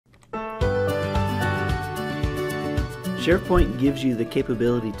SharePoint gives you the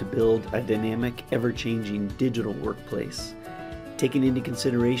capability to build a dynamic, ever-changing digital workplace, taking into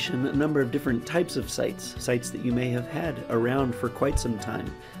consideration a number of different types of sites that you may have had around for quite some time,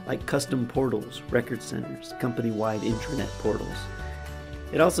 like custom portals, record centers, company-wide intranet portals.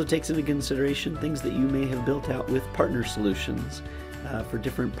 It also takes into consideration things that you may have built out with partner solutions for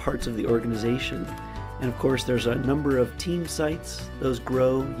different parts of the organization. And of course, there's a number of team sites. Those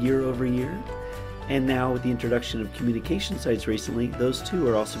grow year over year. And now with the introduction of communication sites recently, those too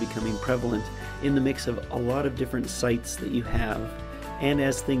are also becoming prevalent in the mix of a lot of different sites that you have. And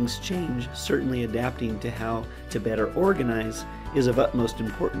as things change, certainly adapting to how to better organize is of utmost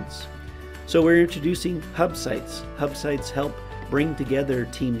importance. So we're introducing hub sites. Hub sites help bring together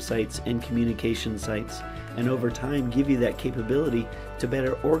team sites and communication sites, and over time give you that capability to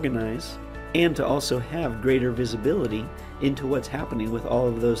better organize and to also have greater visibility into what's happening with all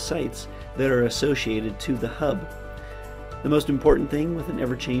of those sites that are associated to the hub. The most important thing with an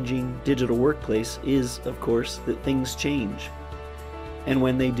ever-changing digital workplace is, of course, that things change. And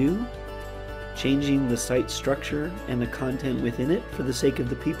when they do, changing the site structure and the content within it for the sake of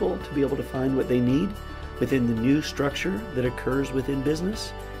the people to be able to find what they need within the new structure that occurs within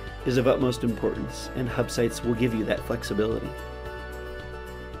business is of utmost importance, and hub sites will give you that flexibility.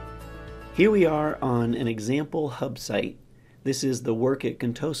 Here we are on an example hub site. This is the Work at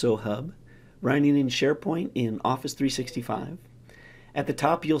Contoso hub, running in SharePoint in Office 365. At the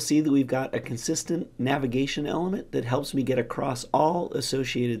top, you'll see that we've got a consistent navigation element that helps me get across all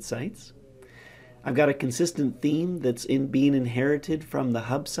associated sites. I've got a consistent theme that's being inherited from the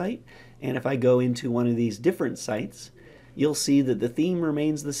hub site, and if I go into one of these different sites, you'll see that the theme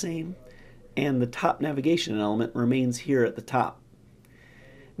remains the same, and the top navigation element remains here at the top.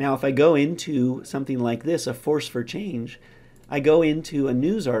 Now, if I go into something like this, a force for change, I go into a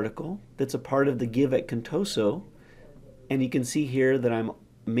news article that's a part of the Give at Contoso, and you can see here that I'm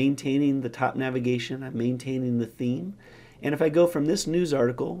maintaining the top navigation, I'm maintaining the theme. And if I go from this news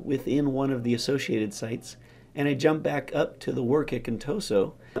article within one of the associated sites, and I jump back up to the Work at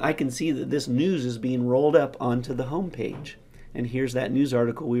Contoso, I can see that this news is being rolled up onto the home page. And here's that news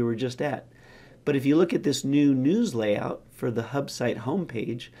article we were just at. But if you look at this new news layout for the hub site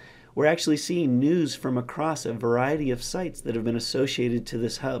homepage, we're actually seeing news from across a variety of sites that have been associated to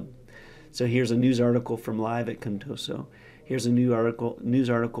this hub. So here's a news article from Live at Contoso. Here's a news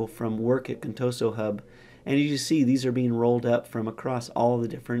article from Work at Contoso hub. And as you see, these are being rolled up from across all the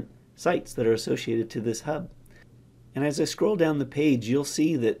different sites that are associated to this hub. And as I scroll down the page, you'll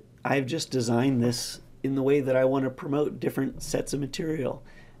see that I've just designed this in the way that I want to promote different sets of material.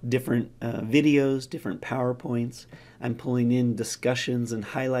 Different videos, different PowerPoints. I'm pulling in discussions and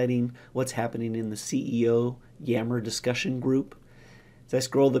highlighting what's happening in the CEO Yammer discussion group. As I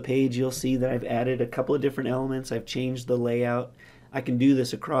scroll the page, you'll see that I've added a couple of different elements. I've changed the layout. I can do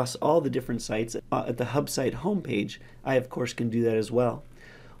this across all the different sites. At the hub site homepage, I of course can do that as well.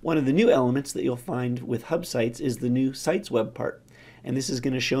 One of the new elements that you'll find with hub sites is the new Sites web part. And this is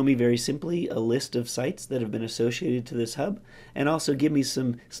going to show me very simply a list of sites that have been associated to this hub, and also give me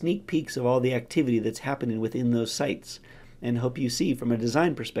some sneak peeks of all the activity that's happening within those sites. And hope you see from a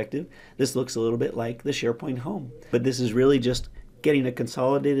design perspective, this looks a little bit like the SharePoint home. But this is really just getting a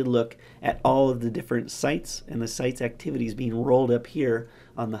consolidated look at all of the different sites and the sites activities being rolled up here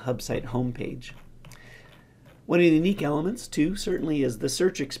on the hub site homepage. One of the unique elements, too, certainly is the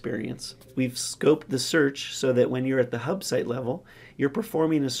search experience. We've scoped the search so that when you're at the hub site level, you're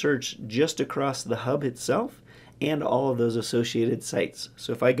performing a search just across the hub itself and all of those associated sites.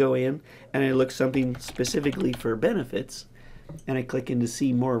 So if I go in and I look something specifically for benefits, and I click in to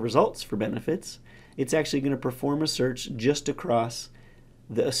see more results for benefits, it's actually going to perform a search just across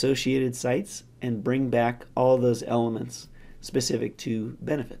the associated sites and bring back all those elements specific to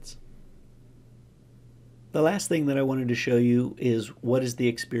benefits. The last thing that I wanted to show you is what is the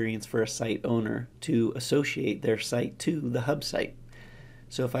experience for a site owner to associate their site to the hub site.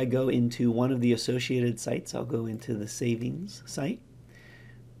 So if I go into one of the associated sites, I'll go into the savings site.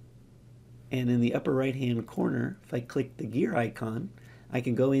 And in the upper right hand corner, if I click the gear icon, I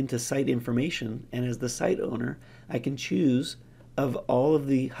can go into site information, and as the site owner, I can choose of all of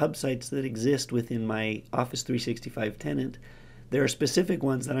the hub sites that exist within my Office 365 tenant. There are specific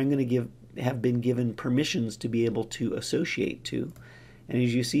ones that I'm going to have been given permissions to be able to associate to. And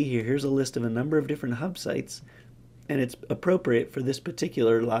as you see here, here's a list of a number of different hub sites, and it's appropriate for this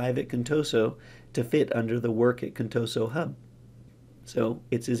particular Live at Contoso to fit under the Work at Contoso hub. So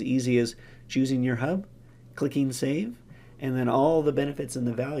it's as easy as choosing your hub, clicking Save, and then all the benefits and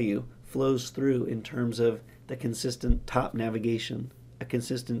the value flows through in terms of the consistent top navigation a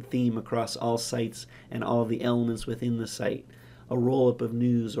consistent theme across all sites and all the elements within the site, a roll-up of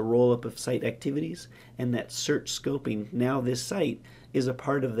news, a roll-up of site activities, and that search scoping. Now this site is a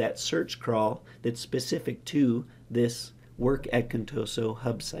part of that search crawl that's specific to this Work at Contoso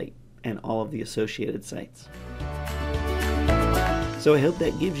hub site and all of the associated sites. So I hope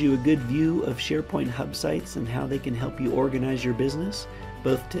that gives you a good view of SharePoint hub sites and how they can help you organize your business,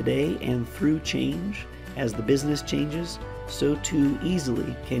 both today and through change. As the business changes, so too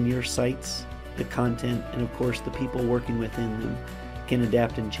easily can your sites, the content, and of course the people working within them can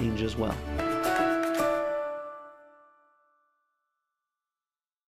adapt and change as well.